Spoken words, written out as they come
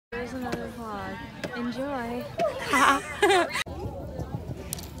here's another vlog. Enjoy.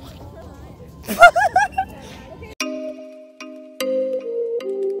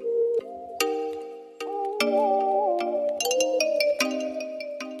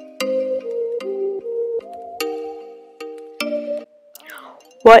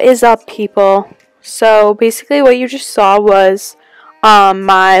 What is up, people? So basically what you just saw was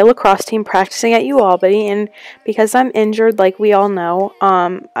my lacrosse team practicing at yall, and because I'm injured, like we all know,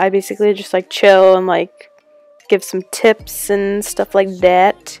 I basically just like chill and like give some tips and stuff like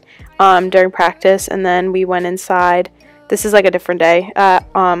that during practice. And then we went inside. This is like a different day at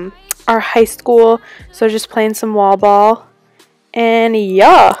our high school, so just playing some wall ball, and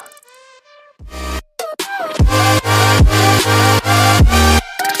yeah.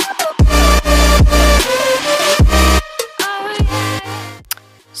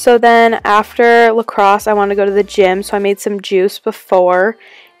 So then after lacrosse, I wanted to go to the gym, so I made some juice before,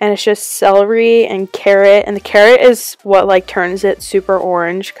 and it's just celery and carrot, and the carrot is what like turns it super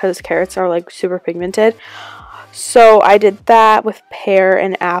orange because carrots are like super pigmented. So I did that with pear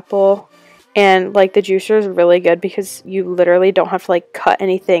and apple, and like the juicer is really good because you literally don't have to like cut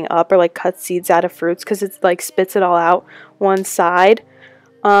anything up or like cut seeds out of fruits because it's like spits it all out one side.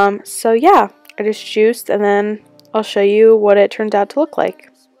 So yeah, I just juiced, and then I'll show you what it turns out to look like.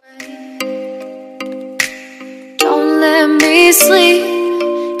 Let me sleep,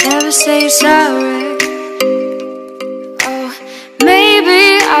 never say sorry. Oh,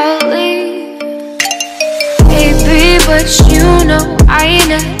 maybe I'll leave, baby, but you know I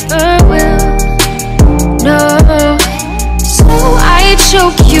never will. No, so I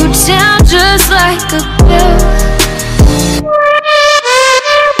choke you down just like a pill.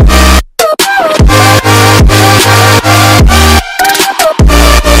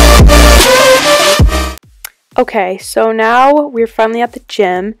 Okay, so now we're finally at the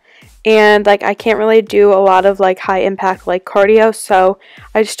gym, and like I can't really do a lot of like high impact like cardio, so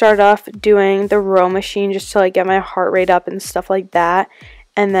I just started off doing the row machine just to like get my heart rate up and stuff like that.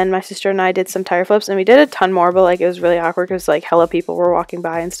 And then my sister and I did some tire flips, and we did a ton more, but like it was really awkward because like hella people were walking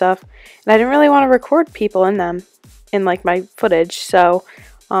by and stuff, and I didn't really want to record people in them in like my footage. So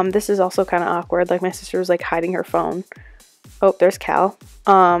this is also kind of awkward. Like my sister was like hiding her phone. Oh, there's Cal.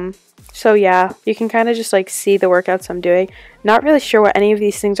 So yeah, you can kind of just like see the workouts I'm doing. Not really sure what any of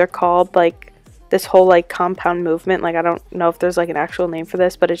these things are called, like this whole like compound movement. Like I don't know if there's like an actual name for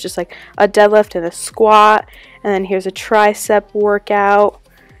this, but it's just like a deadlift and a squat, and then here's a tricep workout.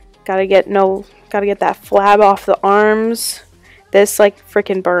 Gotta get that flab off the arms. This like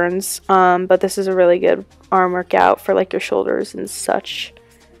freaking burns, but this is a really good arm workout for like your shoulders and such.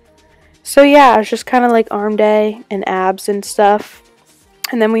 So yeah, it's just kind of like arm day and abs and stuff.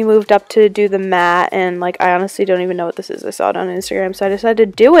 And then we moved up to do the mat, and like I honestly don't even know what this is. I saw it on Instagram, so I decided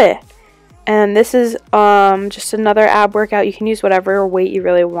to do it. And this is just another ab workout. You can use whatever weight you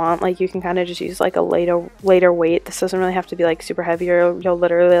really want. Like you can kind of just use like a later weight. This doesn't really have to be like super heavy, or you'll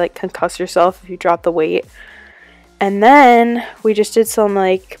literally like concuss yourself if you drop the weight. And then we just did some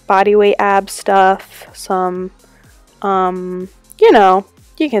like body weight ab stuff, some you know,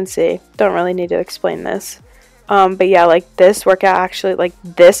 you can see. Don't really need to explain this. But yeah, like this workout actually, like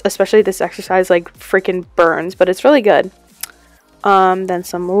this, especially this exercise, like freaking burns, but it's really good. Then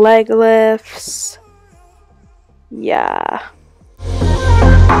some leg lifts. Yeah.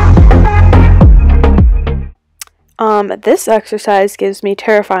 This exercise gives me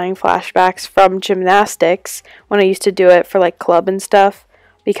terrifying flashbacks from gymnastics when I used to do it for like club and stuff,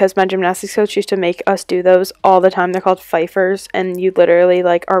 because my gymnastics coach used to make us do those all the time. They're called fifers, and you literally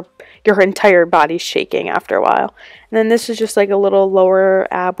like your entire body's shaking after a while. And then this is just like a little lower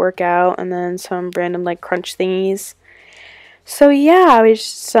ab workout, and then some random like crunch thingies. So yeah, we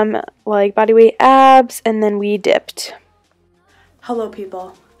just some like bodyweight abs, and then we dipped. Hello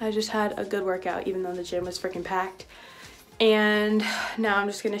people, I just had a good workout even though the gym was freaking packed, and now I'm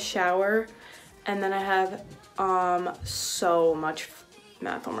just gonna shower, and then I have so much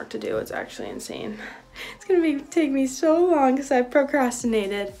math homework to do. It's actually insane. It's gonna take me so long because I've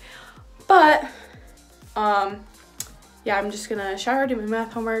procrastinated. But yeah, I'm just gonna shower, do my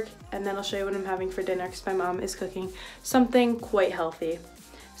math homework, and then I'll show you what I'm having for dinner because my mom is cooking something quite healthy.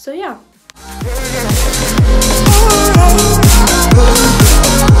 So yeah.